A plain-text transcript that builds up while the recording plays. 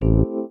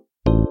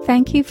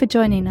Thank you for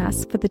joining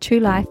us for the True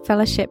Life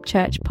Fellowship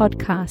Church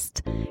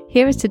podcast.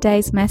 Here is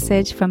today's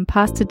message from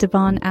Pastor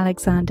Devon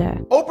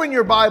Alexander. Open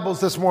your Bibles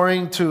this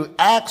morning to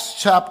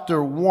Acts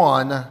chapter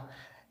 1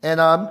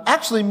 and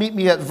actually meet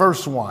me at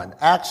verse 1.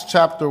 Acts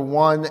chapter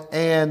 1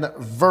 and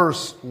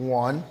verse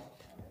 1.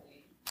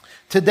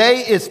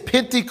 Today is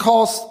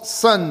Pentecost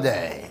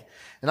Sunday,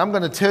 and I'm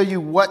going to tell you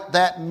what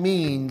that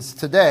means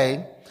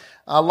today.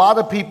 A lot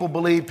of people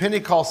believe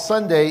Pentecost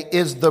Sunday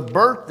is the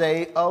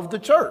birthday of the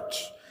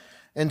church.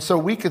 And so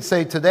we could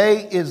say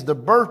today is the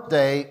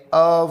birthday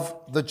of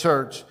the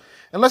church.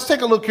 And let's take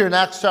a look here in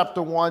Acts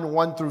chapter 1,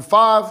 1 through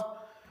 5.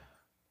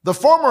 The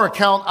former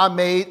account I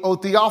made, O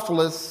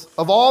Theophilus,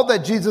 of all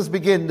that Jesus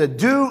began to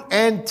do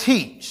and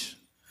teach.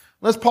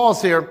 Let's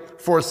pause here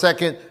for a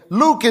second.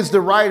 Luke is the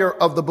writer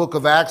of the book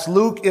of Acts.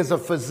 Luke is a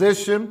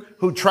physician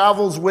who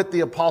travels with the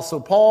Apostle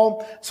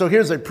Paul. So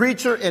here's a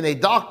preacher and a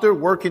doctor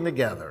working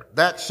together.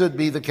 That should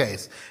be the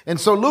case. And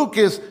so Luke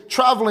is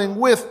traveling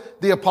with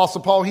the Apostle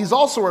Paul. He's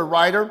also a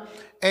writer,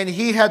 and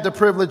he had the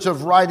privilege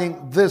of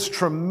writing this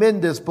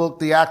tremendous book,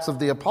 the Acts of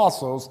the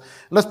Apostles.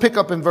 Let's pick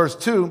up in verse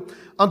 2.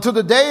 Until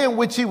the day in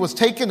which he was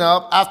taken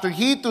up, after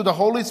he, through the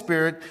Holy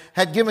Spirit,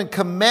 had given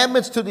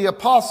commandments to the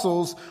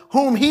apostles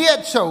whom he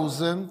had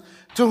chosen,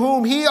 to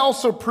whom he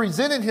also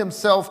presented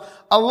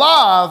himself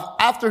alive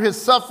after his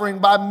suffering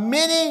by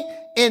many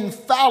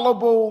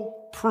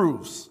infallible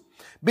proofs,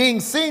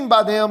 being seen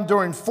by them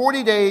during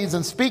 40 days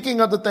and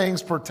speaking of the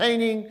things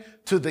pertaining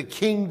to the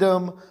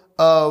kingdom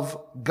of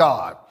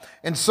God.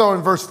 And so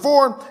in verse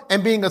 4,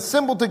 and being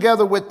assembled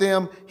together with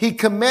them, he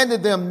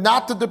commanded them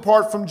not to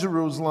depart from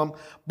Jerusalem,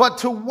 but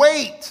to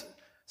wait.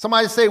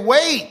 Somebody say,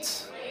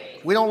 wait.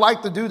 We don't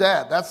like to do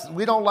that.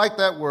 We don't like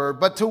that word,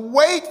 but to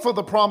wait for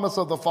the promise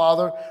of the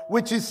Father,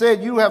 which he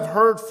said, you have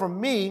heard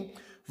from me.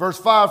 Verse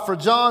 5, for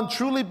John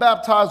truly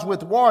baptized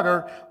with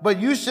water, but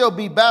you shall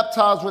be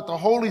baptized with the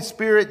Holy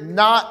Spirit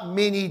not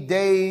many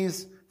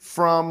days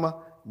from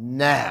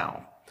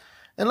now.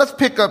 And let's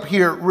pick up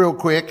here real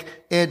quick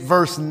at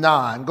verse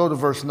 9. Go to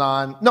verse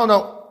 9. No,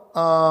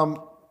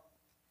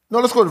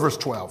 let's go to verse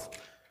 12.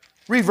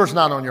 Read verse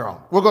 9 on your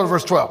own. We'll go to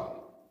verse 12.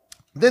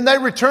 Then they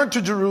returned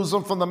to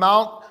Jerusalem from the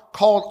mount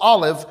called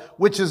Olive,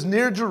 which is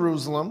near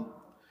Jerusalem,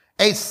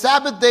 a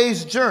Sabbath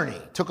day's journey.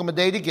 Took them a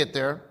day to get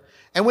there.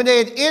 And when they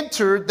had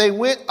entered, they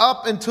went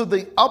up into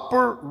the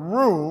upper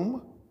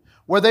room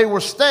where they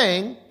were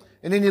staying.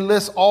 And then he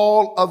lists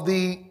all of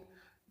the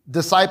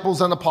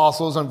disciples and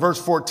apostles. In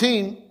verse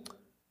 14,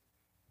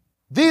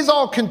 these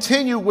all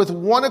continue with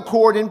one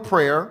accord in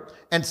prayer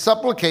and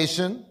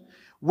supplication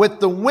with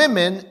the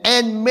women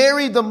and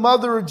Mary, the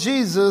mother of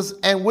Jesus,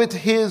 and with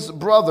his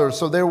brothers.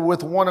 So they were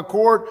with one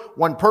accord,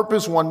 one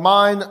purpose, one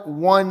mind,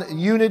 one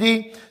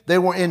unity. They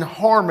were in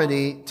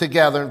harmony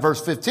together. In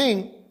verse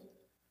 15,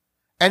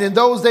 and in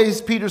those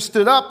days, Peter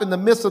stood up in the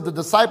midst of the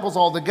disciples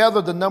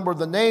altogether. The number of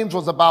the names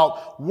was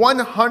about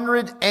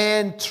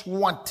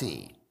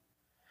 120.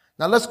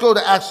 Now let's go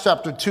to Acts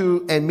chapter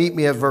 2 and meet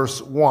me at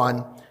verse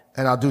 1.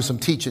 And I'll do some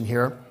teaching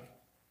here.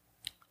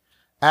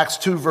 Acts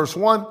 2 verse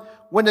 1.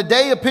 When the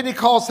day of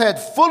Pentecost had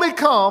fully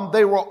come,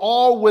 they were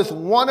all with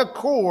one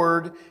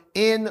accord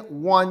in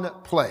one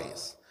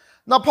place.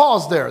 Now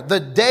pause there. The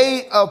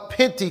day of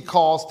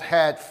Pentecost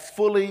had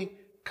fully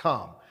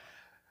come.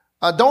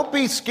 Don't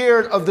be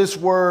scared of this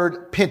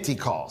word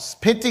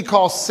Pentecost.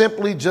 Pentecost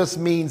simply just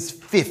means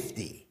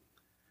 50.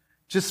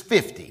 Just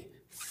 50.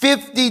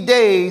 50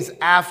 days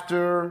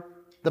after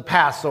the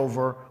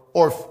Passover,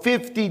 or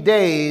 50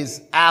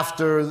 days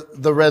after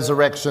the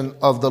resurrection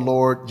of the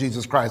Lord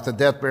Jesus Christ, the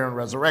death, burial, and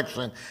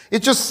resurrection.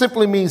 It just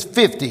simply means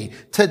 50.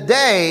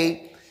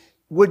 Today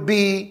would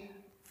be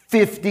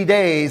 50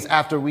 days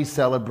after we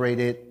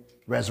celebrated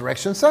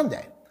Resurrection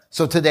Sunday.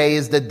 So today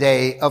is the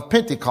day of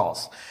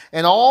Pentecost.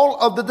 And all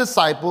of the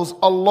disciples,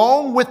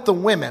 along with the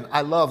women,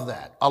 I love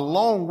that,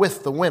 along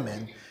with the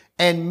women,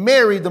 and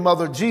Mary, the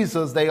mother of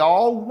Jesus, they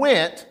all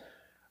went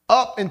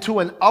up into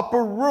an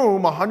upper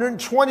room,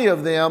 120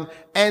 of them,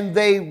 and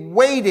they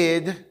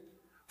waited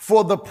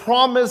for the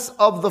promise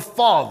of the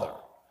Father.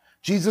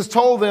 Jesus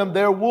told them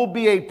there will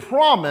be a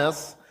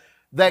promise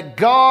that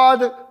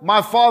God,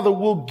 my Father,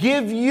 will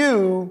give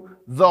you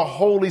the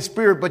Holy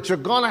Spirit, but you're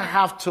going to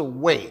have to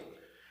wait.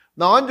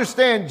 Now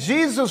understand,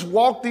 Jesus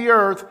walked the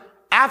earth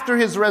after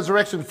his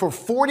resurrection for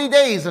 40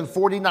 days and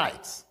 40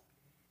 nights.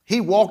 He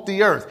walked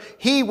the earth.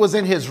 He was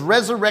in his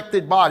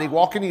resurrected body,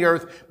 walking the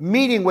earth,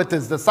 meeting with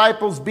his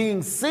disciples,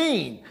 being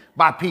seen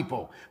by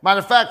people. Matter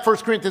of fact, 1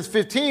 Corinthians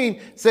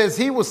 15 says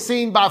he was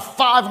seen by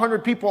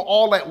 500 people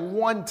all at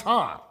one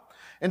time.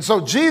 And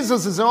so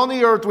Jesus is on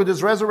the earth with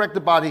his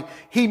resurrected body.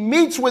 He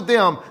meets with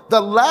them.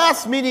 The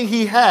last meeting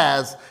he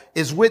has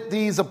is with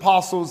these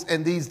apostles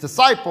and these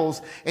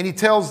disciples. And he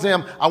tells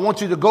them, I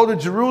want you to go to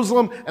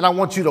Jerusalem and I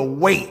want you to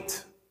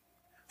wait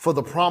for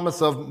the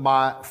promise of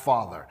my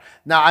Father.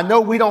 Now, I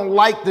know we don't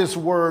like this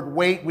word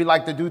wait. We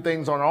like to do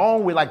things on our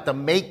own. We like to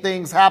make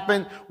things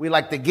happen. We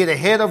like to get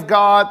ahead of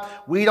God.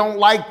 We don't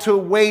like to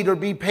wait or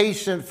be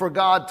patient for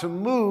God to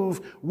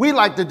move. We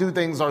like to do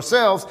things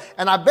ourselves.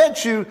 And I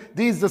bet you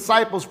these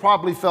disciples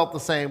probably felt the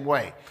same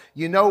way.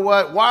 You know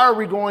what? Why are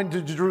we going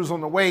to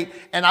Jerusalem to wait?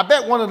 And I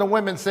bet one of the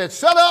women said,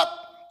 shut up.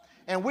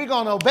 And we're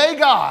going to obey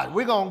God.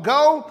 We're going to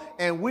go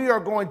and we are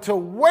going to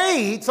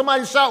wait.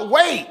 Somebody shout,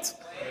 wait.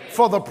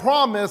 For the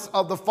promise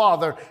of the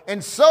Father.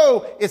 And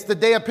so it's the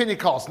day of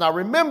Pentecost. Now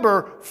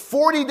remember,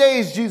 40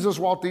 days Jesus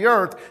walked the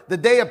earth. The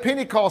day of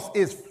Pentecost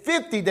is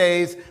 50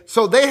 days.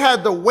 So they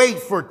had to wait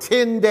for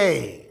 10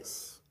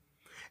 days.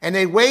 And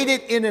they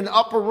waited in an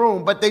upper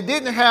room, but they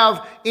didn't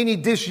have any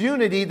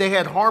disunity. They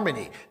had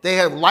harmony. They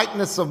had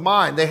likeness of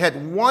mind. They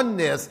had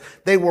oneness.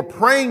 They were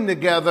praying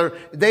together.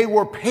 They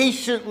were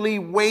patiently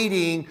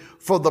waiting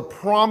for the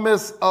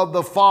promise of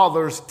the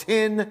Father's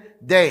 10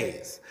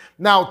 days.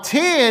 Now,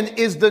 10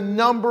 is the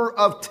number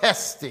of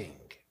testing.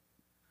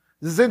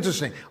 This is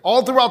interesting.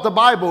 All throughout the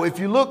Bible, if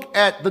you look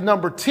at the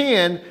number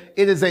 10,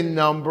 it is a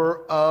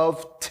number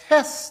of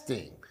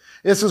testing.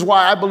 This is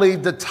why I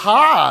believe the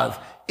tithe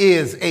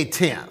is a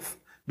tenth,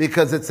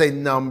 because it's a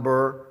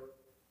number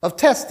of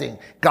testing.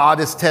 God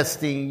is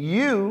testing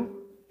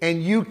you,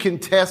 and you can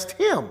test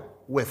him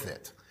with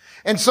it.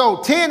 And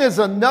so 10 is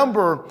a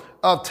number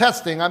of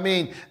testing. I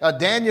mean,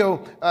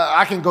 Daniel,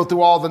 I can go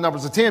through all the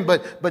numbers of 10,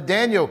 but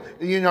Daniel,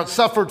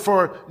 suffered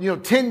for,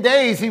 10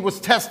 days. He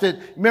was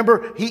tested.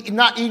 Remember, he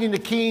not eating the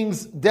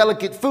king's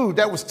delicate food.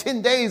 That was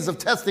 10 days of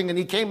testing, and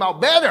he came out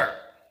better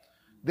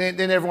than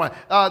everyone.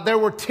 There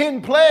were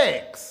 10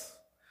 plagues.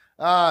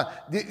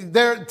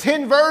 There are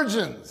 10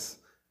 virgins.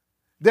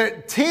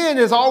 10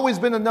 has always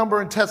been a number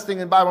in testing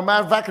in the Bible.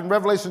 Matter of fact, in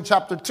Revelation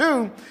chapter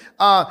 2,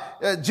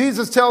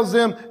 Jesus tells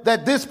them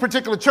that this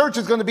particular church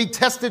is going to be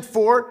tested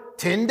for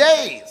 10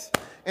 days.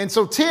 And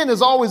so 10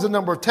 is always a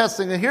number of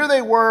testing. And here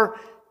they were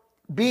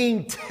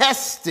being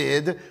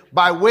tested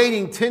by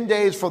waiting 10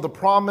 days for the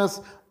promise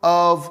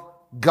of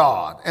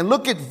God. And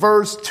look at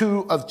verse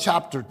 2 of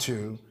chapter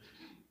 2.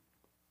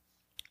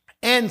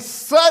 And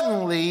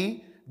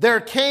suddenly there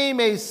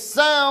came a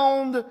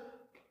sound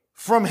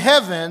from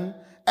heaven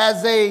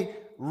as a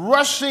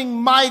rushing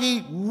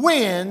mighty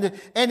wind,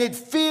 and it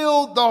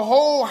filled the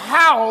whole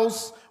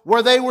house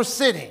where they were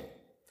sitting.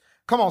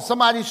 Come on,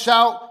 somebody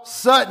shout,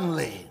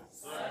 suddenly.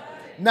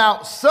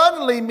 Now,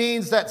 suddenly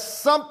means that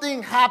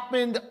something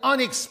happened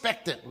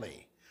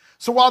unexpectedly.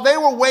 So while they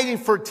were waiting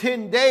for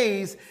 10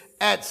 days,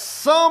 at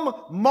some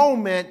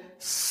moment,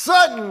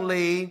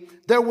 suddenly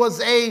there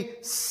was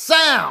a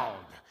sound.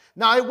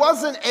 Now, it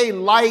wasn't a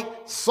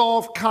light,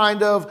 soft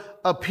kind of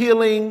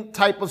appealing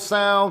type of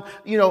sound,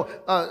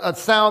 a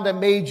sound that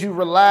made you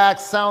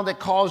relax, sound that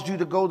caused you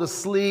to go to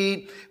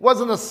sleep. It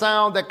wasn't a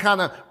sound that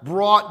kind of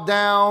brought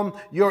down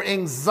your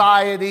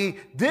anxiety.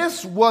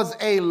 This was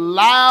a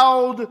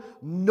loud,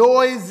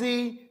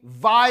 noisy,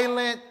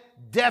 violent,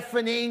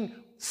 deafening,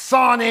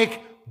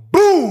 sonic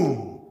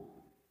boom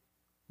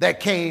that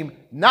came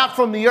not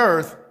from the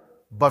earth,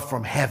 but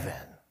from heaven.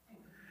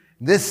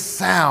 This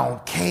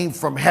sound came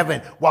from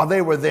heaven while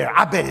they were there.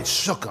 I bet it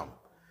shook them.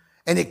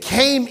 And it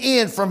came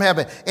in from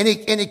heaven. And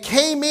it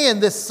came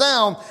in, this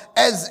sound,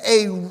 as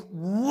a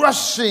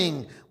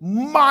rushing,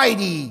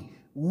 mighty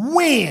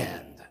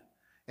wind.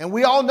 And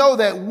we all know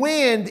that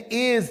wind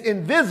is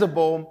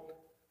invisible,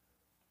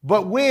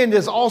 but wind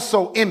is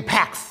also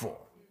impactful.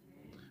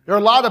 There are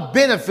a lot of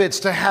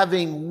benefits to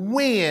having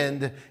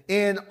wind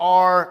in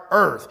our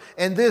earth.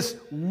 And this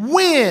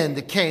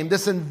wind came,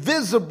 this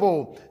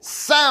invisible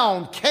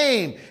sound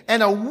came,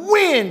 and a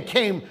wind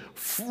came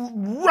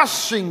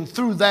rushing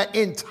through that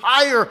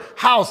entire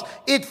house.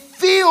 It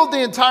filled the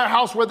entire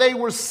house where they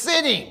were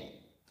sitting.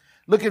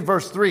 Look at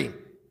verse 3.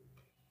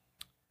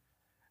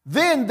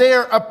 Then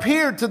there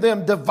appeared to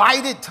them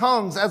divided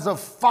tongues as of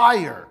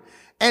fire,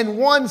 and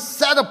one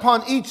sat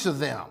upon each of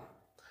them.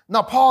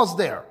 Now pause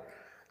there.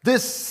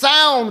 This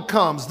sound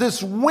comes,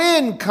 this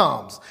wind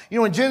comes.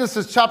 In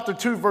Genesis chapter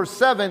 2, verse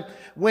 7,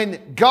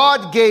 when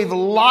God gave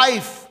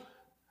life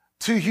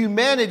to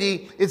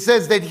humanity, it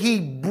says that he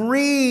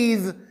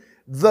breathed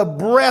the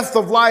breath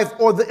of life,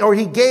 or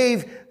he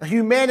gave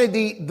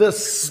humanity the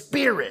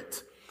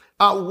spirit.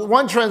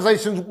 One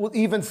translation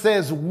even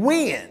says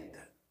wind.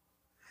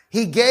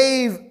 He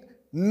gave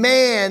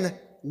man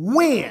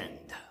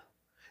wind.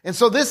 And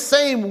so this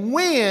same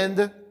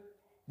wind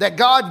that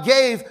God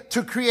gave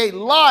to create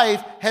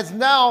life has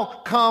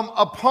now come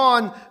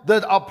upon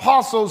the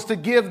apostles to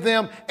give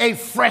them a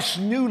fresh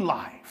new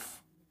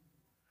life.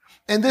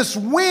 And this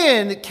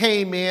wind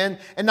came in,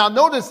 and now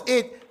notice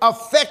it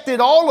affected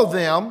all of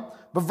them.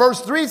 But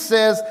verse 3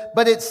 says,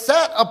 but it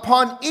sat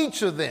upon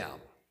each of them.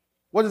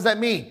 What does that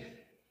mean?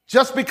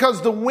 Just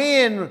because the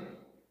wind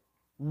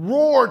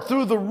roared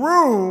through the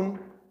room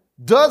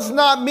does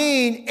not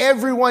mean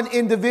everyone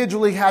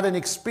individually had an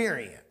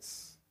experience.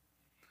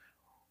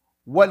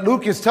 What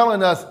Luke is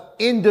telling us,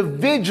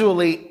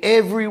 individually,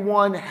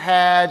 everyone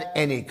had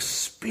an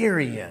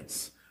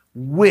experience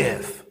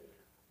with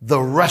the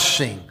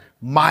rushing,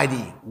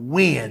 mighty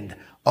wind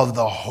of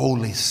the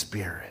Holy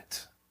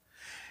Spirit.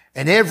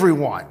 And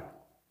everyone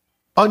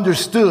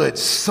understood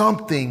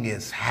something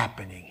is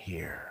happening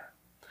here.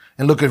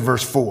 And look at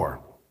verse 4.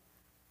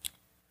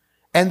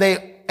 And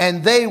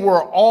they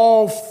were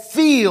all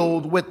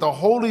filled with the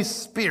Holy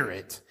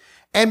Spirit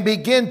and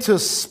began to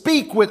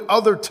speak with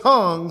other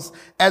tongues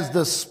as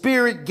the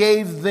Spirit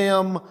gave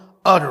them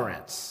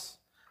utterance.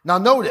 Now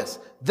notice,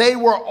 they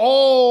were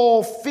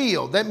all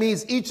filled. That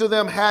means each of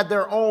them had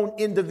their own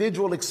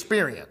individual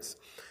experience.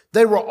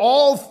 They were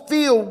all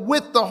filled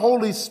with the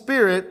Holy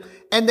Spirit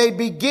and they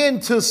began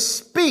to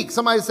speak.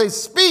 Somebody say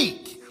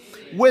speak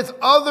with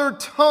other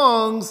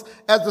tongues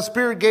as the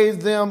Spirit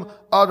gave them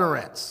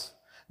utterance.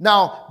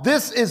 Now,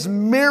 this is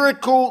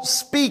miracle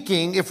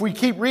speaking. If we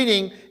keep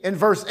reading in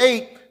verse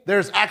 8,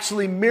 there's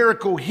actually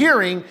miracle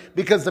hearing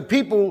because the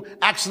people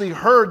actually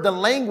heard the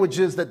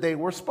languages that they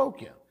were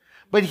spoken.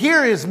 But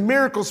here is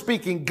miracle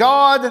speaking.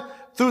 God,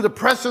 through the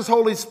precious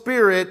Holy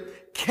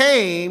Spirit,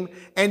 came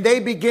and they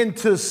began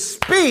to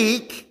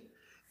speak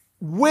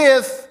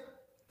with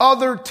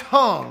other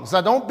tongues.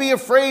 Now, don't be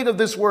afraid of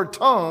this word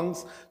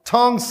tongues.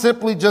 Tongues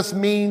simply just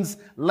means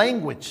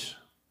language.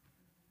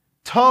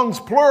 Tongues,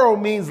 plural,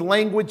 means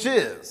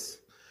languages.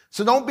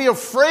 So don't be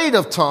afraid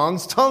of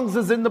tongues. Tongues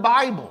is in the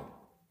Bible.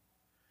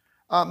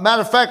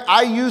 Matter of fact,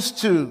 I used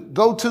to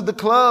go to the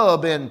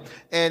club and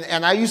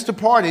I used to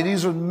party.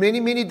 These were many,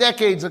 many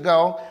decades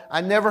ago.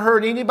 I never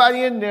heard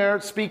anybody in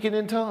there speaking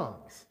in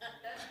tongues.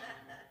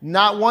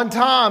 Not one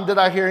time did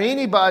I hear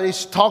anybody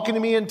talking to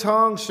me in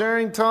tongues,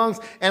 sharing tongues.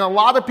 And a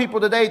lot of people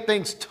today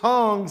thinks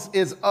tongues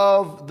is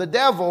of the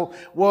devil.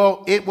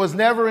 Well, it was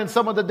never in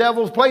some of the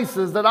devil's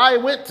places that I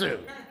went to.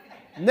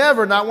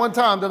 Never, not one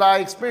time did I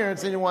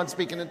experience anyone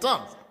speaking in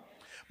tongues.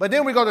 But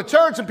then we go to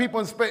church and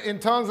people in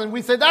tongues and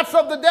we say, that's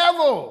of the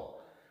devil.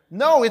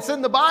 No, it's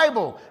in the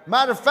Bible.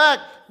 Matter of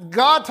fact,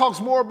 God talks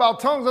more about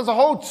tongues. There's a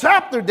whole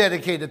chapter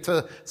dedicated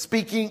to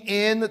speaking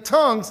in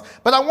tongues.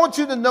 But I want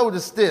you to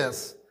notice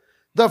this.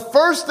 The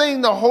first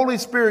thing the Holy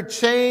Spirit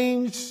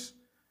changed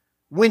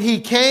when he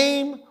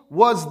came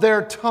was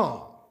their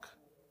tongue.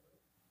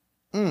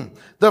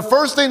 The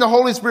first thing the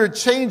Holy Spirit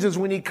changes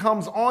when he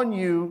comes on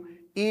you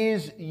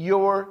is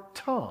your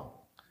tongue.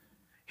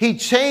 He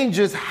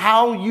changes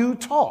how you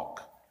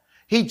talk.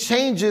 He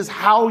changes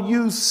how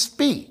you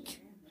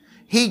speak.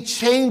 He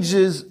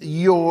changes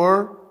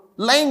your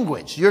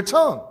language, your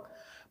tongue.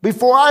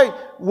 Before I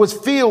was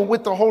filled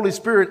with the Holy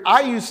Spirit,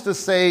 I used to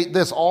say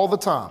this all the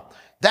time.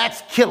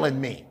 That's killing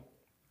me.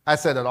 I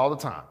said it all the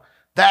time.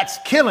 That's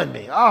killing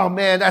me. Oh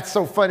man, that's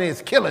so funny.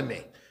 It's killing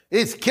me.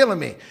 It's killing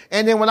me.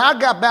 And then when I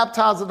got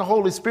baptized in the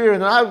Holy Spirit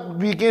and I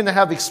began to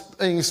have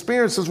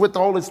experiences with the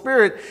Holy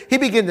Spirit, he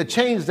began to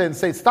change that and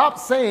say, stop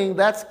saying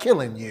that's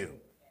killing you.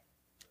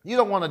 You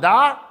don't want to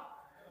die.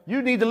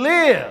 You need to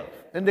live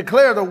and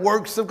declare the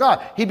works of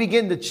God. He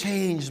began to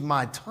change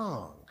my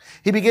tongue.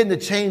 He began to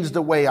change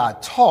the way I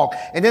talk.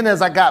 And then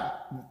as I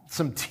got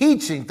some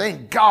teaching,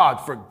 thank God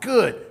for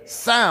good,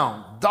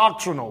 sound,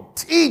 doctrinal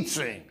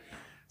teaching.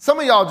 Some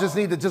of y'all just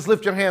need to just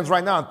lift your hands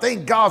right now and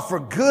thank God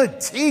for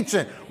good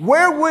teaching.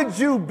 Where would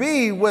you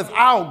be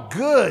without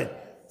good,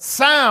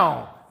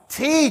 sound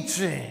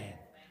teaching?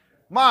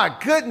 My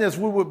goodness,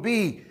 we would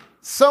be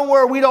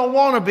somewhere we don't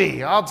want to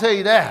be. I'll tell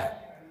you that.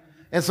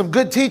 And some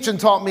good teaching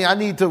taught me I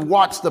need to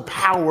watch the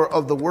power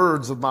of the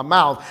words of my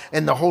mouth,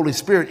 and the Holy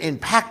Spirit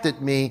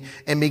impacted me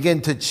and began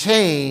to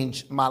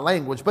change my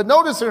language. But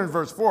notice here in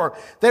verse 4,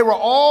 they were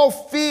all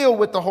filled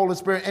with the Holy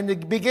Spirit and they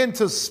began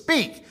to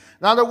speak.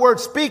 Now the word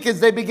speak is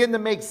they begin to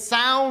make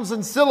sounds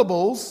and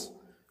syllables.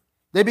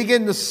 They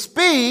begin to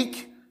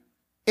speak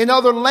in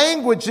other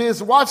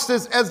languages. Watch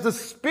this, as the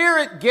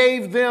Spirit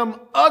gave them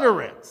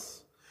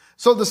utterance.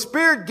 So the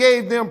Spirit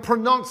gave them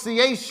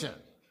pronunciation.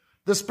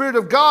 The Spirit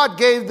of God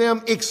gave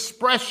them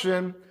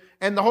expression,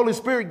 and the Holy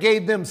Spirit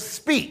gave them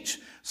speech.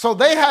 So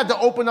they had to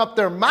open up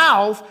their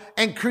mouth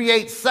and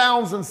create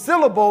sounds and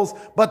syllables,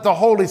 but the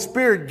Holy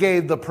Spirit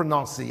gave the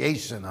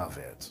pronunciation of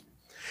it.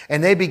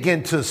 And they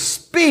began to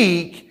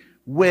speak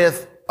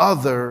with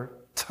other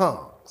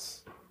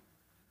tongues.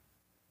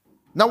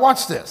 Now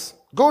watch this.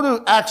 Go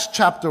to Acts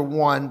chapter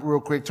 1 real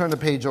quick. Turn the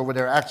page over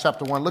there. Acts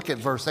chapter 1. Look at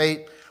verse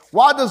 8.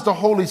 Why does the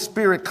Holy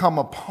Spirit come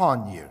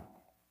upon you?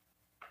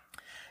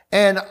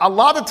 And a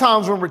lot of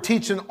times when we're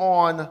teaching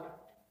on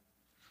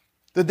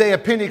the day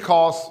of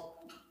Pentecost,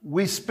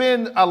 we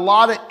spend a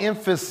lot of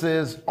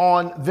emphasis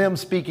on them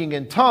speaking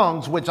in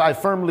tongues, which I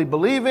firmly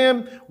believe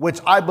in, which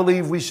I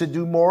believe we should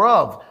do more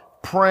of,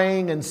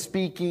 praying and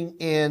speaking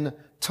in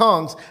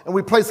tongues. And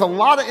we place a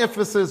lot of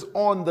emphasis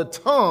on the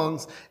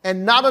tongues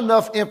and not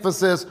enough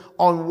emphasis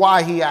on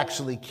why he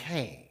actually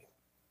came.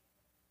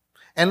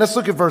 And let's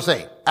look at verse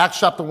 8. Acts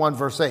chapter 1,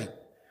 verse 8.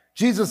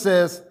 Jesus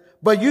says,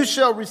 but you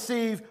shall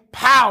receive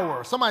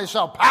power. Somebody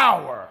shout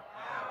power.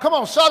 Come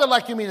on, shout it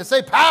like you mean it.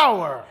 Say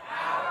power.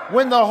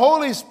 When the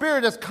Holy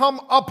Spirit has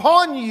come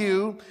upon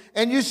you,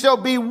 and you shall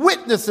be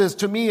witnesses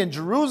to me in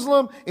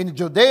Jerusalem, in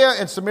Judea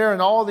and Samaria,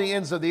 and all the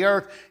ends of the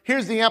earth.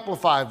 Here's the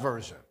Amplified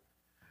version.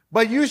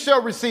 But you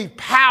shall receive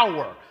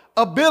power.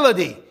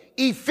 ability,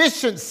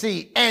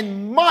 efficiency,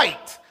 and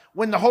might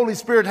when the Holy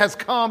Spirit has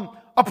come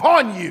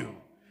upon you.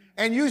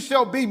 And you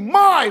shall be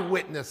my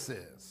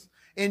witnesses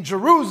in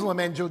Jerusalem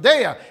and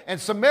Judea and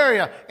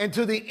Samaria and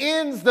to the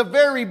ends, the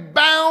very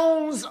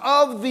bounds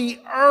of the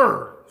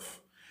earth.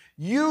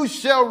 You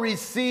shall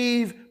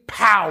receive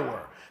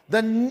power.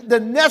 The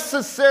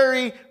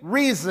necessary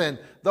reason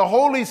the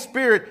Holy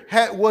Spirit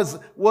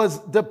was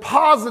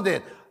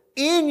deposited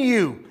in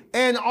you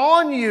and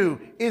on you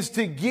is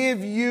to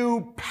give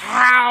you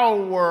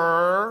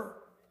power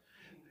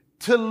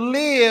to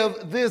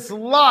live this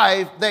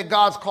life that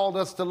God's called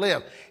us to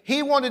live.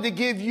 He wanted to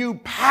give you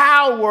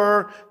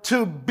power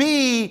to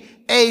be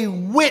a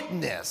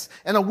witness.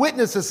 And a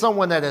witness is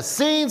someone that has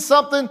seen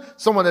something,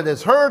 someone that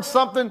has heard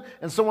something,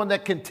 and someone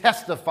that can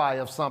testify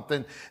of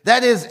something.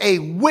 That is a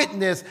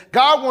witness.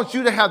 God wants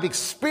you to have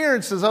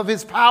experiences of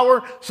his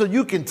power so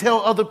you can tell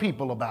other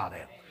people about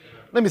it.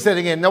 Let me say it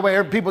again.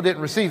 Nobody, people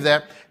didn't receive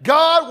that.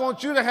 God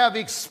wants you to have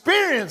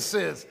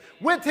experiences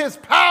with his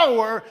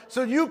power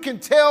so you can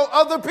tell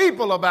other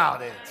people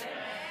about it.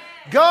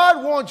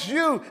 God wants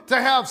you to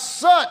have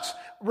such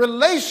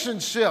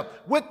relationship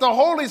with the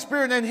Holy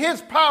Spirit and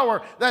his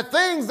power that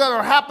things that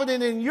are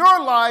happening in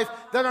your life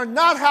that are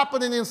not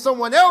happening in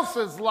someone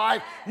else's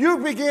life, you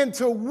begin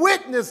to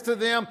witness to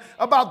them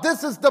about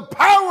this is the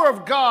power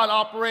of God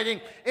operating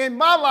in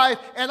my life,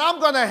 and I'm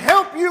going to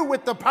help you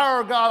with the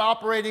power of God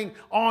operating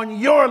on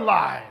your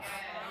life.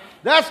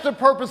 That's the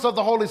purpose of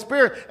the Holy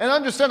Spirit. And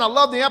understand, I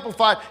love the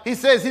Amplified. He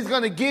says he's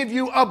going to give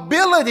you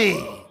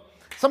ability.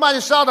 Somebody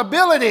shout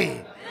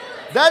ability.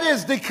 That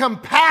is the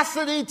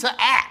capacity to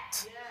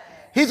act.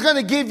 He's going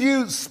to give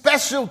you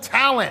special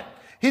talent.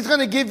 He's going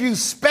to give you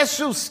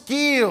special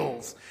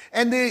skills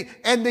and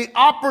the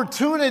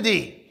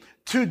opportunity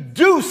to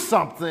do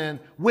something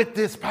with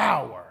this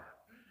power.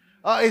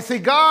 You see,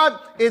 God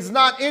is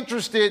not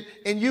interested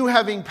in you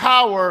having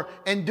power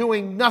and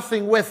doing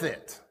nothing with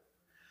it.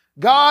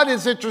 God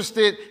is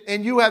interested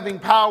in you having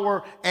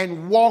power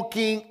and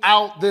walking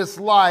out this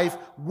life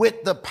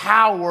with the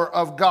power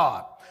of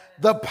God.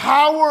 The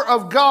power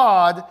of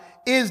God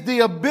is the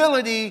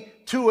ability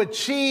to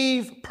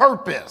achieve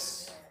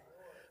purpose.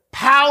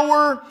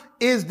 Power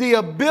is the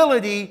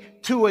ability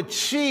to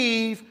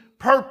achieve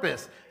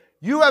purpose.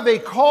 You have a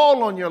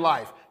call on your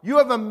life. You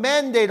have a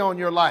mandate on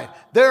your life.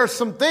 There are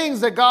some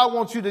things that God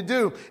wants you to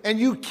do, and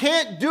you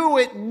can't do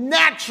it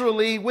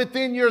naturally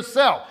within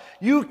yourself.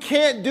 You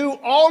can't do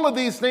all of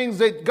these things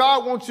that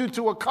God wants you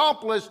to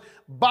accomplish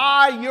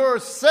by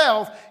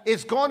yourself.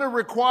 It's going to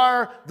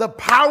require the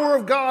power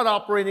of God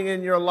operating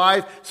in your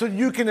life so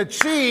you can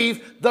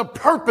achieve the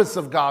purpose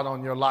of God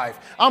on your life.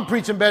 I'm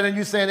preaching better than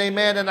you saying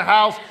amen in the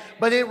house,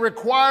 but it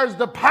requires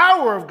the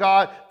power of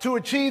God to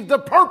achieve the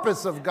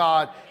purpose of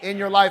God in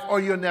your life, or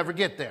you'll never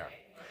get there.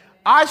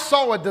 I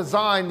saw a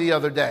design the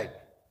other day.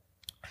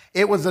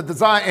 It was a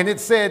design, and it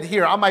said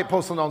here, I might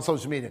post it on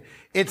social media.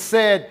 It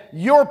said,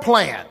 your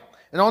plan.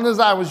 And on the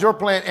design was your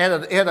plan,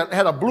 and it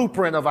had a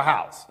blueprint of a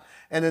house.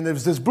 And then there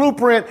was this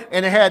blueprint,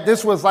 and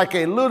this was like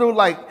a little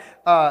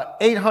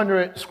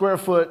 800 square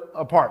foot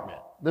apartment.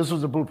 This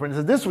was the blueprint. It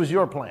said, this was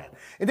your plan.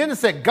 And then it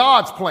said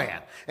God's plan.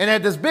 And it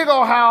had this big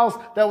old house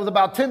that was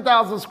about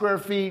 10,000 square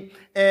feet,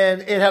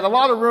 and it had a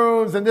lot of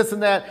rooms and this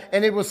and that.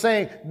 And it was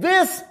saying,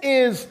 this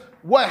is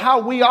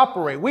how we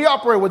operate. We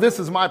operate with this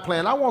is my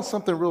plan. I want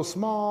something real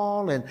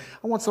small, and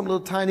I want something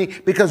little tiny,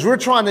 because we're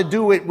trying to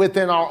do it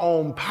within our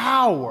own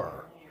power.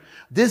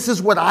 This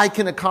is what I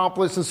can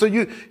accomplish.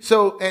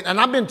 And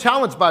I've been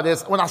challenged by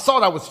this. When I saw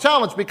it, I was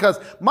challenged because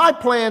my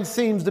plan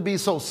seems to be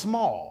so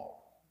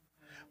small.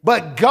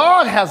 But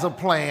God has a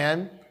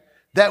plan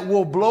that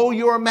will blow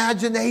your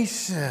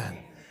imagination,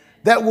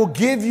 that will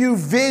give you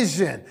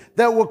vision,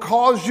 that will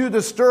cause you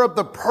to stir up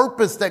the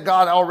purpose that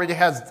God already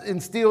has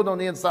instilled on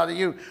the inside of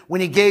you when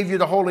he gave you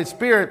the Holy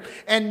Spirit.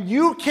 And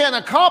you can't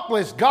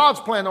accomplish God's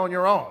plan on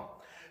your own.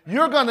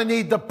 You're going to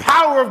need the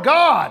power of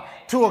God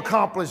to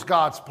accomplish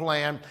God's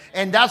plan.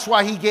 And that's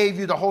why he gave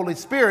you the Holy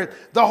Spirit.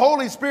 The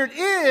Holy Spirit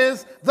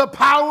is the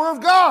power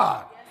of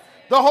God.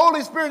 The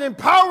Holy Spirit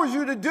empowers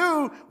you to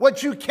do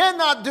what you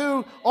cannot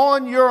do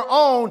on your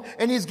own.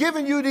 And he's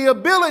given you the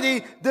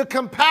ability, the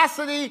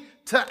capacity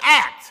to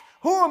act.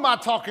 Who am I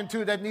talking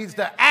to that needs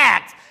to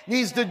act,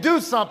 needs to do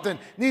something,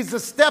 needs to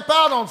step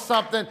out on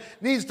something,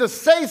 needs to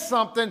say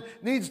something,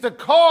 needs to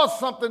cause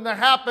something to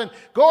happen?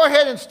 Go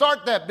ahead and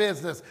start that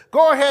business.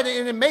 Go ahead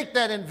and make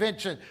that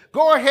invention.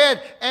 Go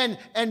ahead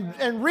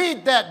and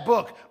read that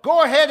book.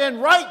 Go ahead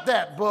and write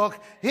that book.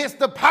 It's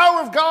the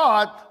power of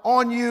God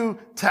on you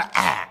to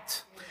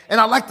act. And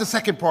I like the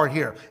second part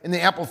here in the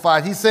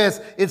Amplified. He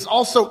says it's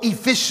also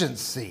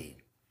efficiency.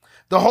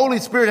 The Holy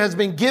Spirit has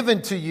been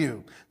given to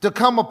you to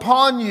come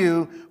upon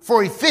you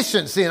for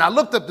efficiency. And I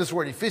looked up this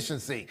word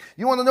efficiency.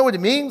 You want to know what it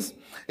means?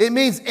 It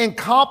means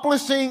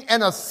accomplishing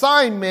an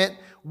assignment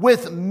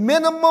with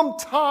minimum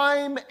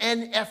time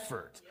and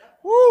effort.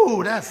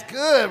 Woo, that's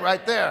good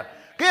right there.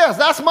 Yes,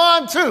 that's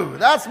mine too.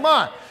 That's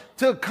mine.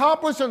 To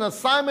accomplish an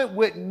assignment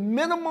with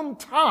minimum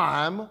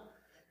time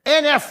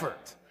and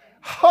effort.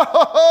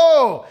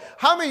 Oh,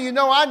 how many of you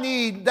know I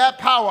need that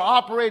power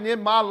operating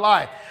in my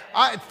life?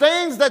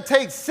 Things that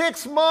take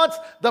 6 months,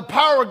 the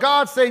power of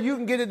God said you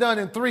can get it done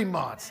in 3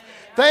 months.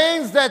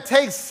 Things that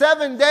take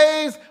 7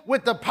 days,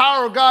 with the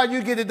power of God,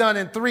 you get it done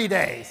in 3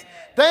 days.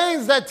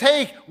 Things that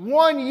take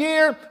 1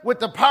 year, with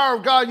the power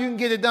of God, you can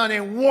get it done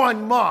in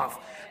 1 month.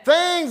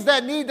 Things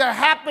that need to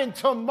happen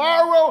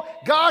tomorrow,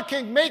 God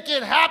can make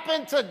it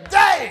happen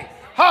today.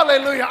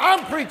 Hallelujah.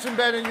 I'm preaching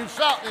better than you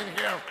shouting in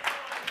here.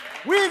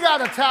 We got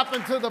to tap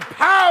into the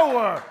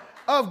power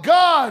of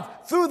God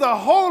through the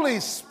Holy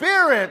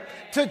Spirit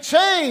to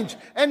change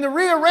and to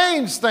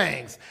rearrange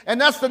things.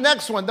 And that's the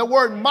next one. The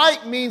word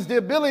might means the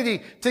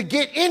ability to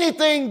get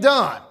anything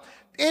done.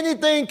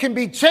 Anything can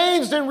be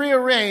changed and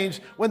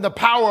rearranged when the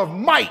power of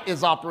might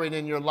is operating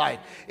in your life.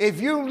 If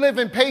you live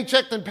in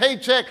paycheck to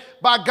paycheck,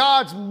 by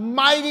God's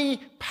mighty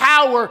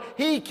power,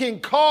 he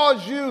can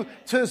cause you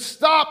to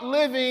stop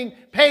living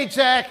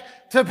paycheck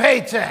to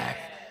paycheck.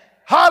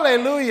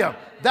 Hallelujah.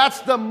 That's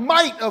the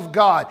might of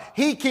God.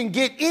 He can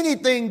get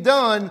anything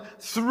done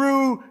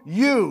through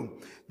you.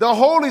 The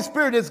Holy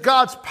Spirit is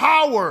God's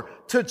power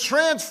to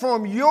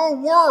transform your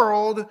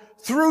world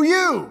through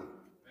you.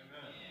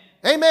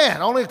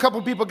 Amen. Only a couple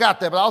people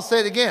got that, but I'll say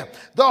it again.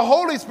 The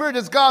Holy Spirit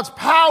is God's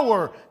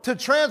power to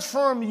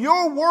transform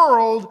your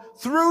world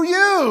through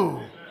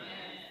you.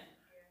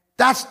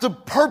 That's the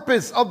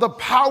purpose of the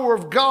power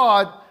of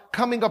God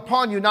coming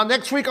upon you. Now,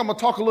 next week, I'm going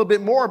to talk a little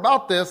bit more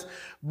about this,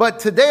 but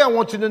today I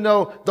want you to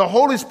know the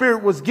Holy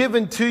Spirit was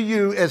given to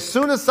you as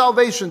soon as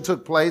salvation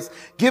took place,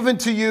 given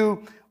to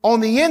you on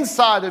the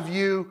inside of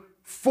you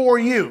for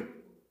you.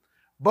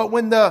 But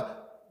when the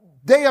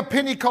day of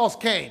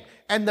Pentecost came,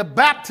 and the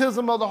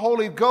baptism of the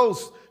Holy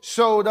Ghost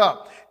showed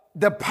up,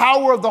 the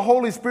power of the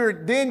Holy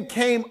Spirit then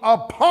came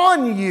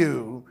upon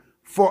you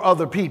for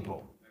other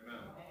people. Amen.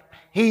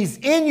 He's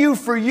in you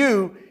for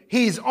you.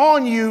 He's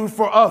on you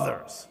for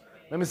others.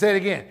 Let me say it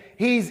again.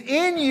 He's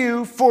in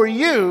you for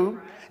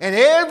you. And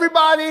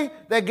everybody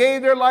that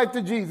gave their life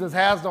to Jesus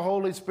has the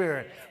Holy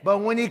Spirit. But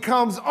when he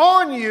comes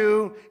on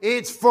you,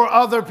 it's for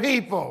other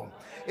people.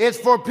 It's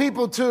for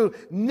people to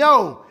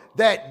know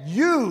that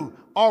you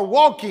are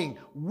walking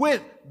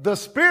with the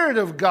Spirit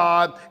of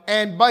God,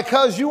 and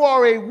because you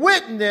are a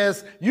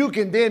witness, you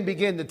can then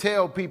begin to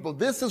tell people,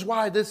 this is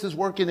why this is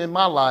working in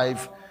my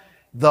life.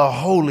 The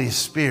Holy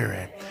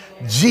Spirit.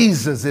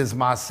 Jesus is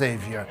my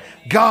Savior.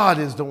 God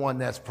is the one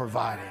that's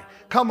providing.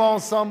 Come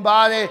on,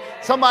 somebody.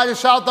 Somebody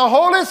shout, the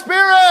Holy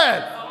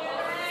Spirit.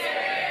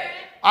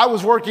 I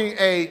was working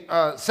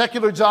a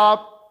secular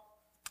job.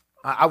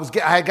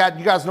 I got,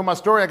 you guys know my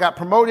story. I got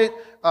promoted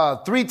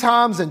 3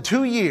 times in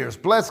 2 years.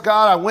 Bless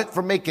God. I went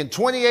from making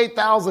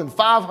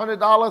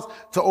 $28,500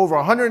 to over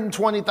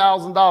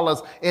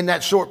 $120,000 in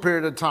that short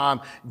period of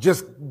time,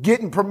 just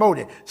getting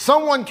promoted.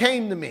 Someone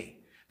came to me.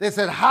 They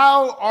said,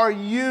 how are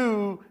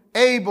you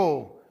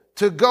able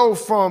to go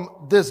from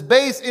this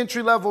base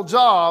entry level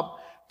job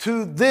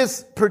to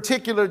this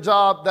particular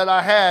job that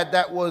I had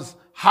that was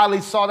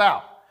highly sought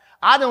out?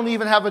 I don't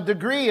even have a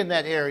degree in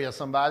that area,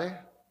 somebody.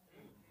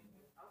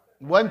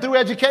 Wasn't through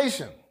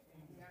education.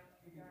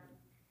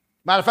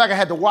 Matter of fact, I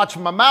had to watch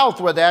my mouth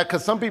with that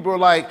because some people were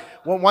like,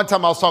 one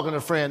time I was talking to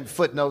a friend,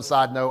 footnote,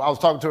 side note, I was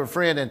talking to a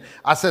friend and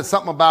I said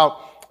something about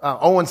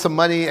owing some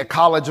money at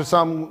college or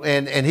something.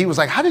 And he was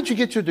like, how did you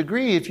get your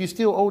degree if you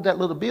still owe that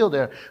little bill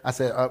there? I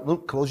said,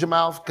 Luke, close your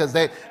mouth because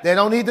they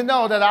don't need to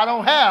know that I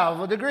don't have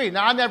a degree.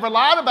 Now, I never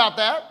lied about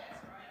that.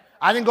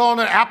 I didn't go on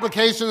an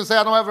application and say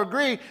I don't have a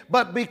degree.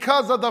 But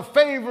because of the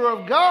favor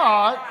of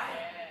God,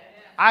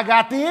 I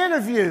got the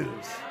interviews.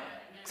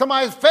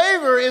 Somebody's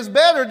favor is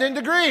better than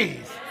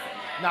degrees.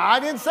 Now, I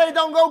didn't say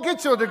don't go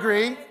get your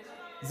degree.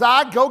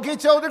 Zod, go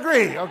get your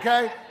degree,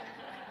 okay?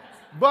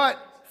 But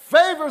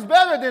favor's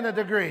better than a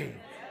degree.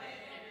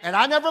 And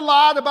I never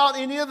lied about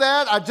any of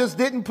that. I just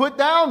didn't put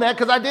down that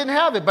because I didn't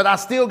have it. But I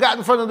still got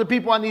in front of the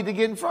people I need to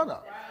get in front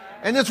of.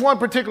 And this one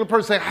particular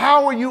person said,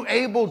 how are you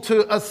able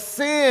to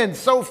ascend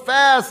so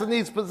fast in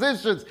these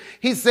positions?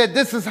 He said,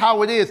 this is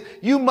how it is.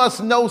 You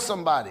must know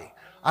somebody.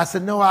 I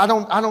said, no, I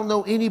don't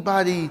know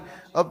anybody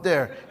up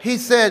there. He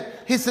said,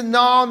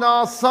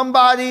 no,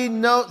 somebody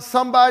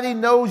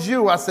knows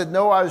you. I said,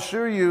 no, I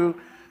assure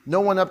you, no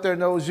one up there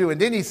knows you. And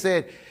then he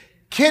said,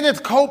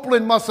 Kenneth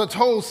Copeland must have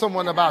told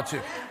someone about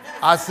you.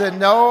 I said,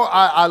 no,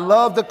 I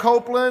love the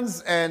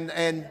Copelands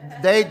and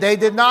they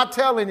did not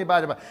tell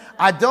anybody about it.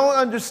 I don't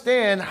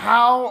understand,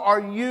 how are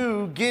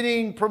you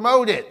getting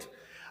promoted?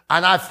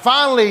 And I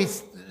finally,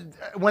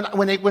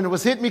 when it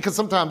was hitting me, because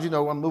sometimes,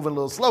 I'm moving a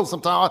little slow,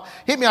 sometimes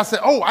it hit me, I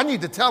said, oh, I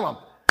need to tell them.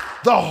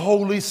 The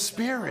Holy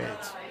Spirit.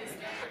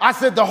 I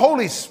said, the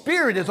Holy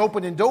Spirit is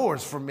opening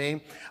doors for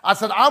me. I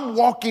said, I'm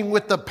walking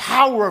with the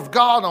power of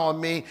God on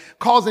me,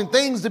 causing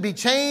things to be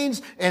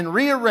changed and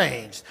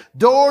rearranged.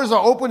 Doors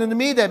are opening to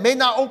me that may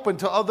not open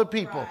to other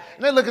people.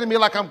 And they're looking at me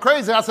like I'm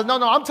crazy. I said,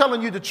 no, I'm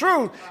telling you the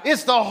truth.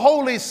 It's the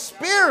Holy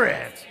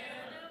Spirit.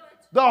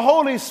 The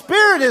Holy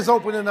Spirit is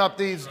opening up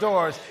these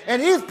doors,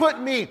 and he's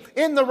putting me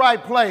in the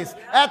right place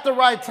at the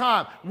right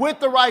time with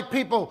the right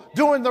people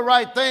doing the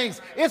right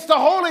things. It's the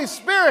Holy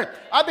Spirit.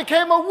 I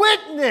became a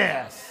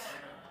witness.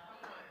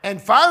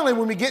 And finally,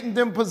 when we get in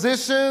them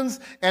positions,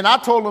 and I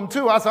told them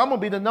too, I said, I'm going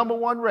to be the number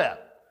one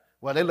rep.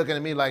 Well, they're looking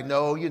at me like,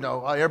 no,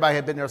 everybody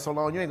had been there so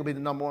long, you ain't going to be the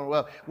number one.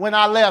 Well, when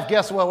I left,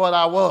 guess what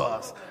I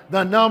was?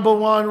 The number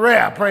one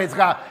rep, praise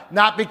God.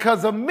 Not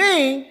because of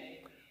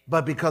me,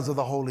 but because of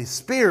the Holy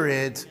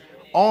Spirit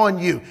on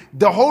you.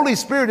 The Holy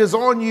Spirit is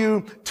on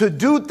you to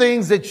do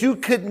things that you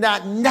could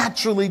not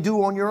naturally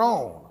do on your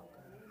own.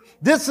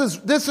 This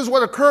is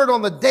what occurred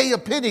on the day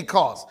of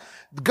Pentecost.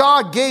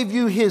 God gave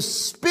you his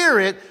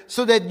Spirit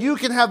so that you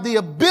can have the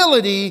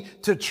ability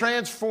to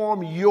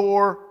transform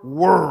your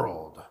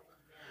world.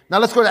 Now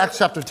let's go to Acts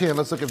chapter 10.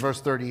 Let's look at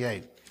verse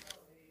 38.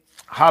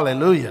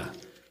 Hallelujah.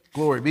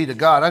 Glory be to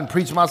God. I can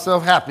preach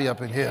myself happy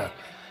up in here.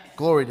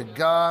 Glory to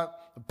God.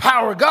 The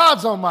power of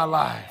God's on my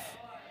life.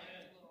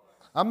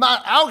 I'm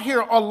not out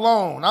here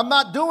alone. I'm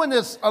not doing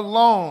this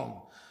alone.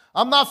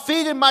 I'm not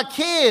feeding my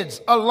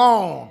kids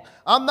alone.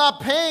 I'm not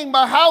paying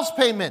my house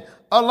payment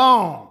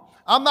alone.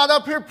 I'm not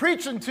up here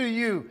preaching to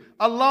you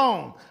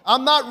alone.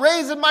 I'm not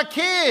raising my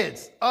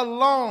kids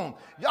alone.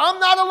 I'm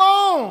not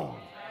alone.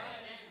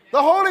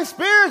 The Holy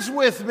Spirit's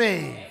with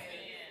me.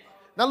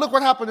 Now look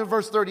what happened in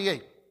verse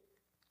 38.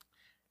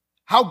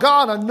 How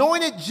God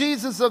anointed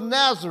Jesus of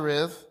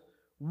Nazareth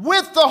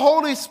with the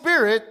Holy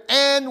Spirit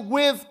and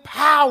with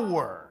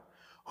power,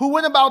 who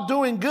went about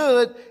doing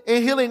good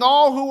and healing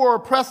all who were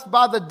oppressed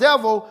by the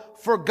devil,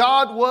 for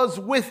God was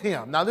with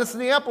him. Now this is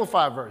the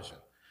Amplified version.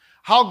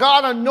 How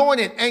God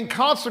anointed and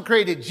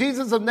consecrated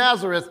Jesus of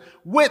Nazareth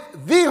with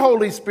the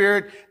Holy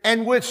Spirit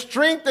and with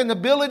strength and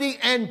ability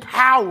and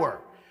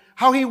power.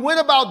 How he went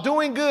about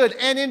doing good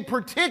and in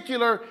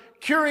particular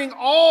curing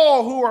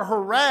all who are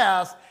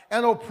harassed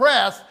and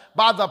oppressed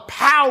by the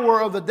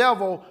power of the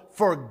devil,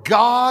 for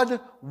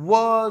God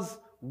was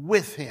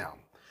with him.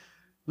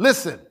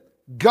 Listen,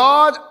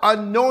 God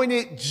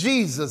anointed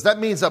Jesus. That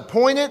means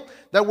appointed.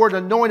 That word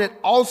anointed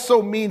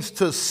also means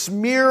to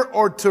smear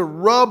or to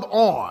rub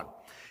on.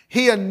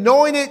 He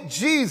anointed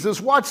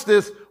Jesus, watch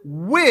this,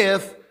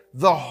 with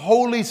the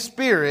Holy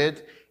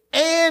Spirit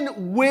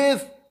and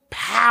with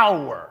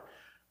power.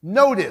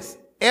 Notice,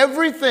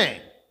 everything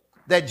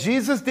that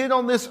Jesus did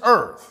on this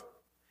earth,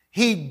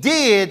 he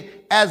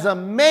did as a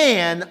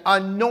man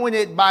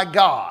anointed by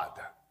God.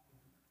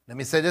 Let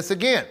me say this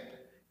again.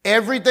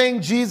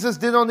 Everything Jesus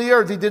did on the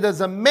earth, he did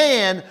as a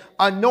man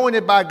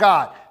anointed by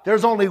God.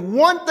 There's only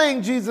one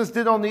thing Jesus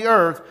did on the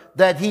earth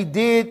that he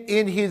did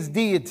in his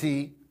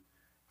deity,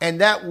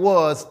 and that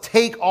was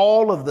take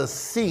all of the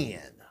sin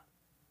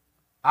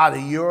out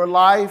of your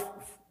life,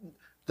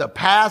 the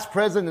past,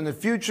 present, and the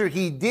future.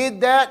 He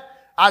did that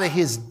out of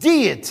his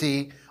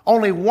deity.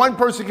 Only one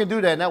person can do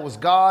that, and that was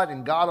God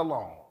and God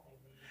alone.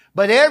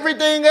 But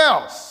everything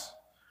else,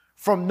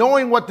 from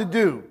knowing what to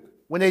do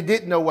when they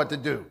didn't know what to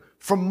do,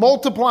 from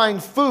multiplying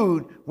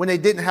food when they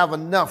didn't have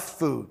enough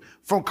food,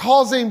 from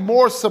causing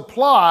more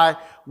supply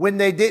when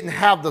they didn't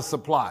have the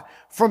supply,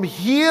 from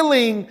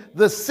healing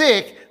the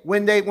sick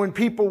when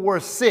people were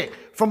sick,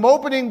 from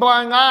opening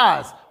blind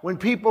eyes when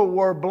people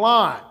were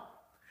blind,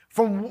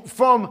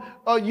 from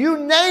you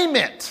name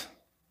it.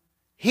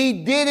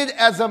 He did it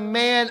as a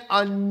man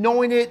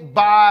anointed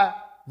by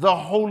the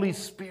Holy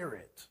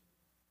Spirit.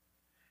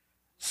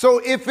 So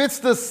if it's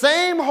the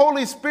same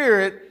Holy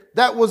Spirit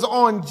that was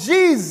on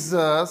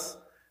Jesus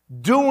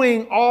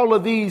doing all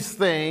of these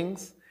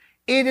things,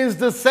 it is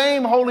the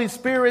same Holy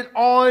Spirit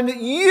on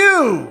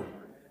you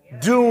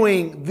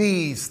doing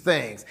these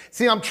things.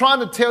 See, I'm trying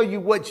to tell you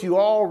what you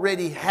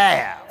already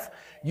have.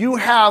 You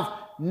have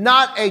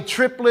not a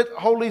triplet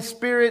Holy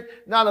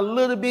Spirit, not a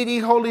little bitty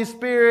Holy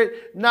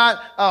Spirit,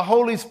 not a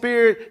Holy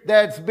Spirit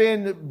that's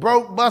been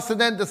broke, busted,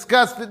 and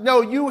disgusted.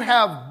 No, you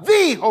have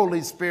the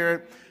Holy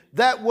Spirit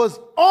that was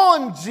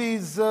on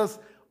Jesus,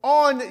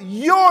 on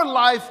your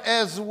life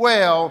as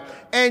well,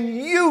 and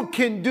you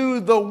can do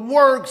the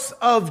works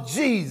of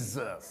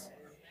Jesus.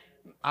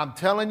 I'm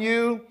telling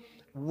you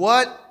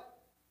what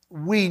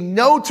we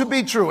know to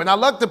be true. And I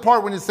like the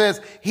part when it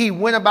says he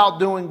went about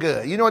doing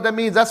good. You know what that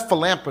means? That's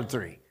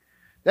philanthropy.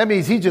 That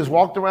means he just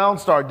walked around and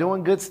started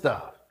doing good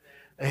stuff.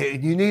 Hey,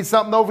 you need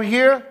something over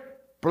here?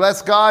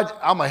 Bless God,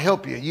 I'm going to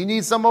help you. You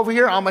need something over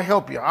here? I'm going to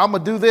help you. I'm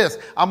going to do this.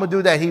 I'm going to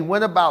do that. He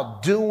went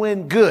about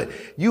doing good.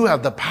 You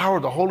have the power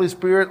of the Holy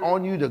Spirit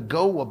on you to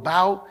go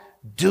about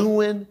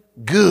doing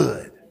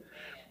good.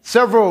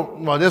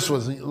 This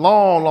was a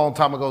long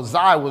time ago.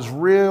 Zai was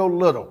real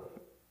little.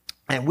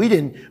 And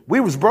we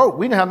was broke.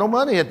 We didn't have no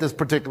money at this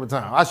particular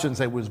time. I shouldn't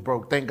say we was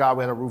broke. Thank God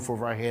we had a roof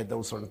over our head,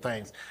 those sort of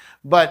things.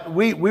 But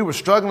we were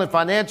struggling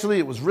financially.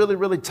 It was really,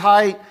 really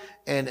tight.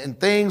 And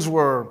things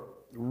were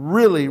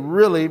really,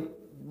 really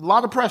a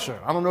lot of pressure.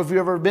 I don't know if you've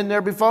ever been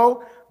there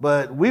before,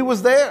 but we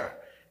was there.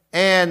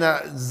 And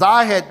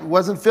Zai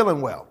wasn't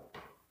feeling well.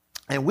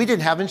 And we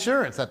didn't have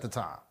insurance at the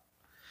time.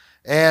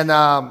 And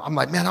I'm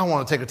like, man, I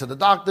want to take her to the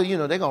doctor. You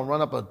know, they're going to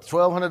run up a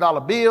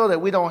 $1,200 bill that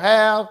we don't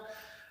have.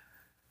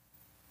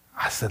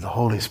 I said, the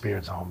Holy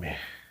Spirit's on me.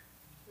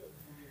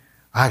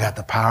 I got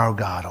the power of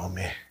God on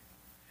me.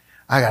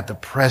 I got the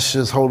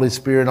precious Holy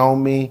Spirit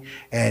on me,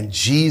 and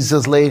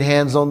Jesus laid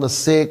hands on the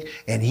sick,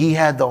 and he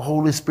had the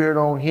Holy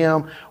Spirit on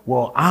him.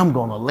 Well, I'm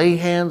going to lay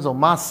hands on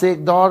my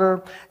sick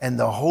daughter, and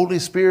the Holy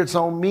Spirit's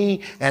on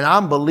me, and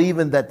I'm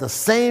believing that the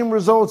same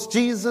results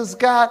Jesus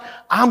got,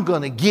 I'm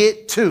going to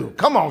get too.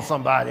 Come on,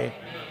 somebody.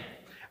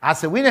 I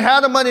said, we didn't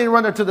have the money to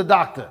run her to the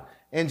doctor.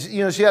 And,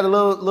 you know, she had a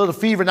little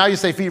fever. Now you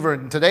say fever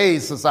in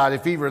today's society.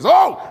 Fever is,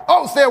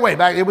 stay away.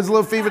 Back, it was a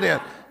little fever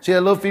then. She had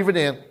a little fever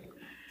then.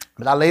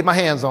 But I laid my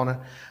hands on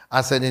her.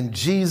 I said, in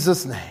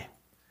Jesus' name,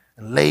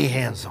 and lay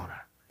hands on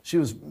her. She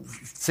was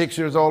 6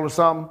 years old or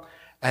something.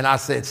 And I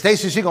said,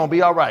 Stacy, she's going to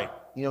be all right.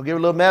 You know, give her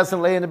a little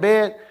medicine, lay in the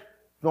bed,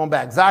 going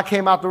back. Zai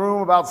came out the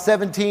room about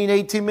 17,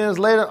 18 minutes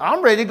later.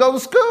 I'm ready to go to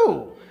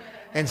school.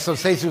 And so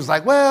Stacy was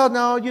like, well,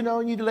 no, you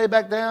know, you need to lay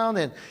back down.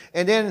 And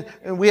then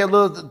we had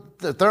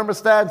the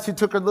thermostat, and she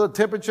took her little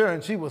temperature,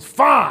 and she was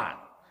fine.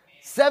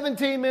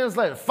 17 minutes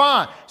later,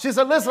 fine. She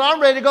said, listen,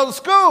 I'm ready to go to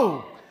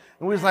school.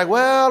 And we was like,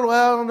 well,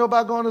 I don't know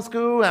about going to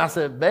school. And I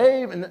said,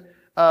 babe,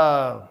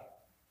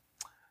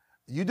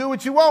 you do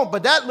what you want,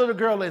 but that little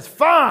girl is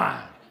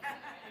fine.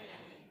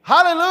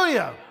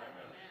 Hallelujah.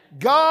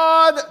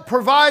 God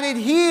provided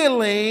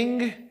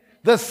healing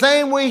the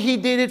same way he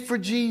did it for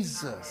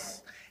Jesus.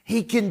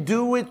 He can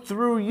do it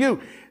through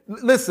you.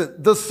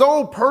 Listen, the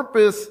sole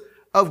purpose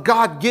of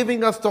God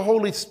giving us the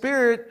Holy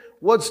Spirit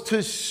was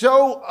to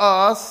show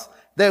us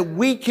that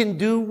we can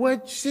do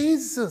what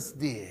Jesus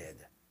did.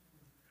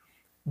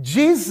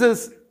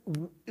 Jesus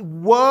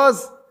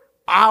was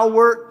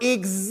our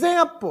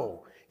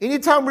example.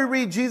 Anytime we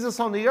read Jesus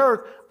on the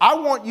earth, I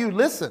want you to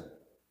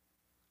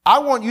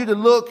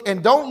look,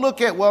 and don't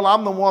look at, well,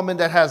 I'm the woman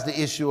that has the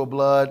issue of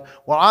blood.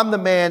 Well, I'm the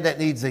man that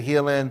needs a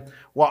healing.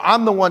 Well,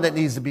 I'm the one that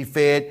needs to be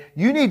fed.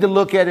 You need to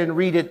look at it and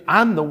read it.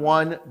 I'm the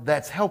one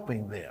that's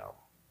helping them.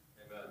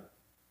 Amen.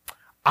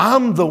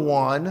 I'm the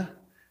one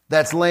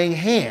that's laying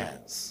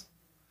hands.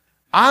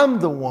 I'm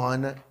the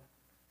one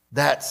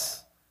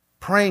that's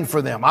praying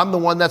for them. I'm the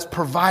one that's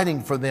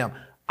providing for them.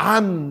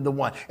 I'm the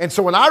one. And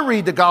so when I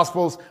read the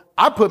Gospels,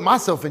 I put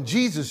myself in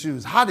Jesus'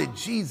 shoes. How did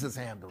Jesus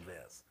handle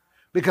this?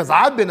 Because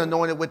I've been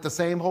anointed with the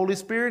same Holy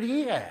Spirit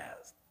he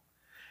has.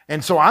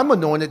 And so I'm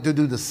anointed to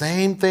do the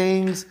same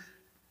things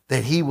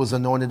that he was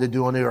anointed to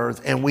do on the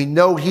earth. And we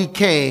know he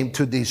came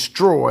to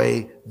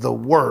destroy the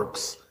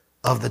works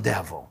of the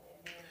devil.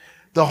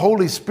 The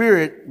Holy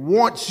Spirit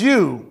wants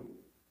you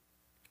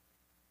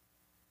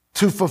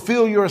to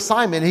fulfill your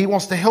assignment. He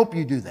wants to help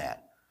you do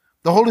that.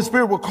 The Holy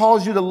Spirit will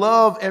cause you to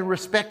love and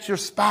respect your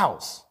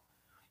spouse.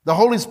 The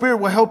Holy Spirit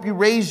will help you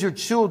raise your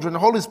children. The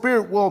Holy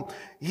Spirit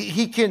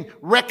he can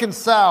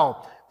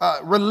reconcile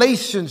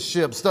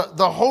relationships.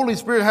 The Holy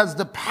Spirit has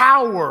the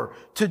power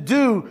to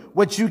do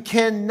what you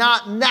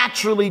cannot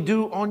naturally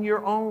do on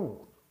your own.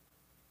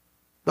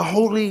 The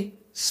Holy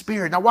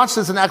Spirit. Now watch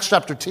this in Acts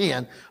chapter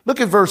 10. Look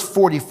at verse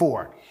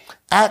 44.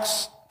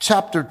 Acts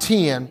chapter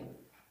 10.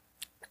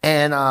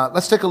 And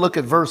let's take a look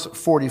at verse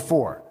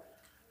 44.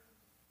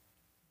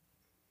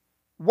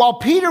 While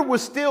Peter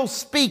was still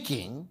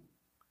speaking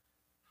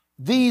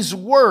these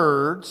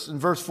words, in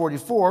verse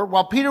 44,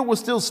 while Peter was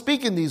still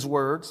speaking these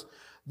words,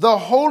 the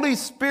Holy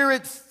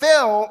Spirit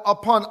fell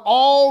upon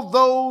all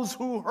those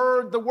who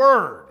heard the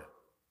word.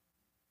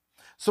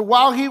 So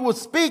while he was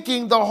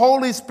speaking, the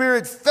Holy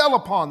Spirit fell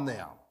upon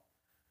them.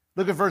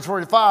 Look at verse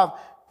 45.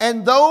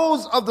 And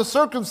those of the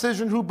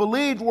circumcision who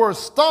believed were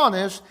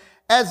astonished,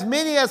 as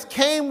many as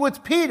came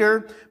with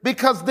Peter,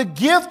 because the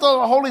gift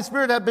of the Holy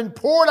Spirit had been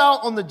poured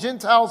out on the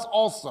Gentiles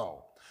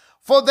also.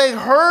 For they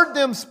heard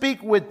them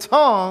speak with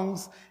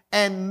tongues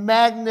and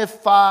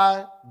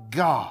magnify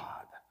God.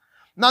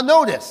 Now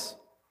notice,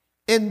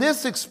 in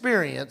this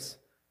experience,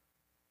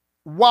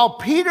 while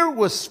Peter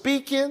was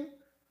speaking,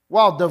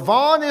 while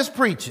Devon is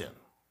preaching,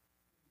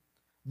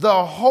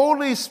 the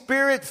Holy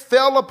Spirit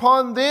fell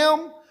upon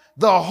them.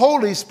 The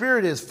Holy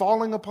Spirit is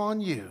falling upon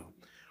you.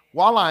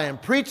 While I am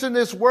preaching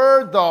this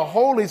word,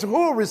 who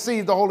will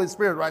receive the Holy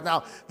Spirit right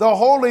now? The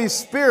Holy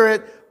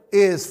Spirit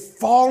is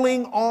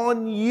falling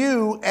on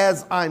you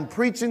as I'm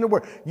preaching the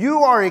word.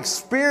 You are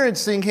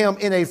experiencing him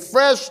in a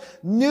fresh,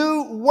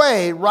 new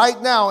way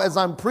right now as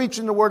I'm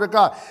preaching the word of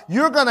God.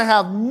 You're going to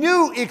have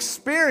new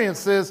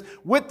experiences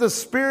with the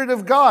Spirit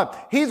of God.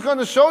 He's going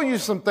to show you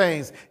some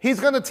things. He's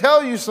going to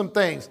tell you some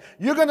things.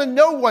 You're going to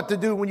know what to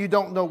do when you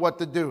don't know what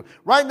to do.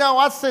 Right now,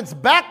 I sense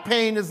back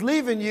pain is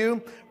leaving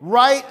you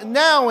right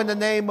now in the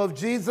name of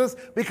Jesus,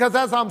 because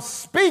as I'm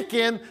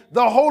speaking,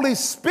 the Holy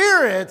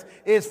Spirit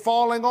is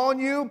falling on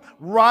you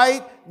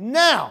right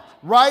now.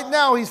 Right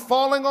now, he's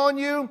falling on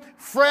you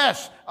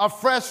fresh. A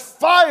fresh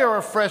fire,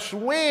 a fresh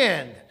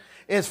wind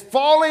is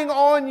falling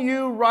on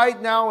you right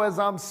now as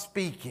I'm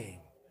speaking.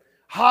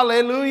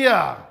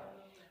 Hallelujah.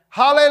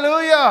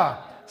 Hallelujah.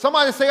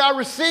 Somebody say, I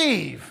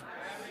receive.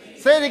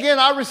 Say it again.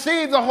 I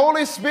receive the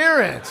Holy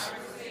Spirit.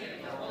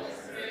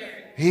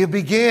 He'll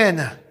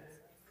begin.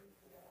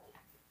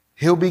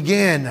 He'll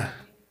begin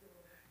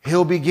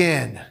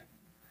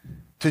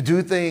to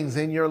do things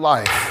in your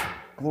life.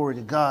 Glory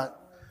to God.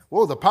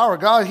 Whoa, the power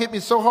of God hit me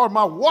so hard,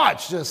 my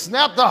watch just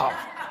snapped off.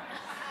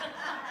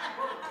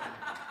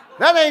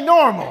 That ain't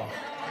normal.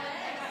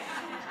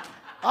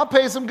 I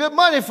paid some good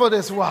money for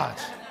this watch.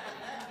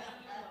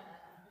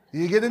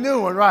 You get a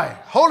new one, right?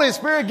 Holy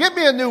Spirit, give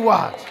me a new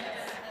watch.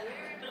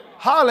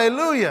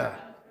 Hallelujah.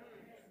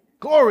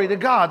 Glory to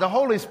God, the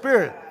Holy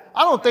Spirit.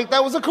 I don't think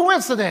that was a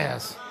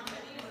coincidence.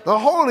 The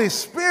Holy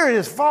Spirit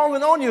is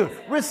falling on you.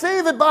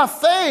 Receive it by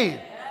faith.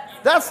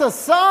 That's a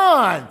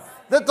sign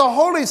that the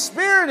Holy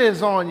Spirit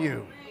is on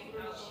you.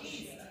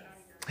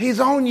 He's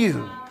on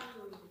you.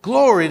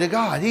 Glory to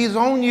God. He's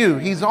on you.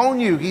 He's on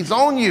you. He's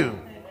on you.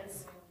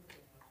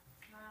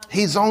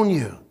 He's on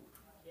you.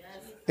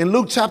 In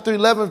Luke chapter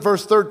 11,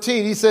 verse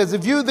 13, he says,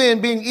 if you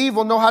then, being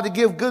evil, know how to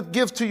give good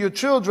gifts to your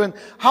children,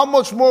 how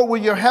much more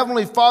will your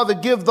heavenly Father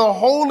give the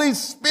Holy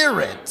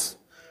Spirit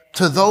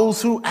to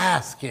those who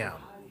ask him?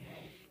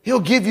 He'll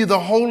give you the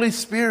Holy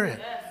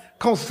Spirit.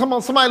 Come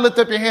on, somebody lift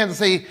up your hand and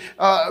say,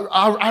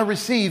 I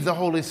receive the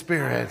Holy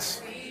Spirit.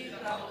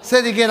 Say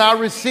it again, I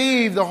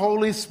receive the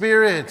Holy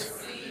Spirit.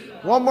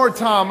 One more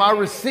time, I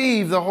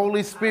receive the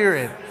Holy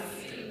Spirit.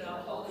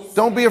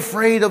 Don't be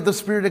afraid of the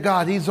Spirit of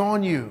God. He's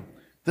on you.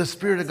 The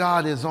Spirit of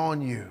God is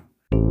on you.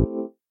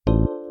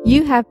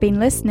 You have been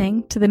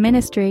listening to the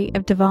ministry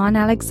of Devon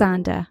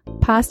Alexander,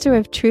 pastor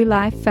of True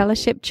Life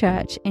Fellowship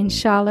Church in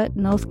Charlotte,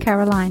 North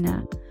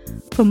Carolina.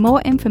 For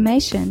more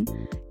information,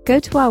 go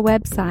to our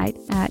website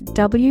at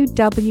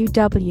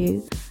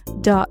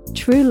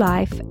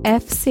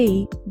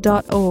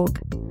www.truelifefc.org.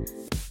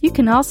 You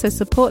can also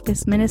support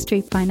this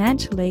ministry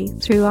financially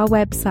through our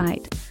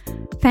website.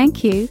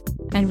 Thank you,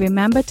 and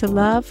remember to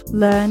love,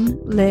 learn,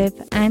 live,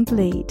 and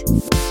lead.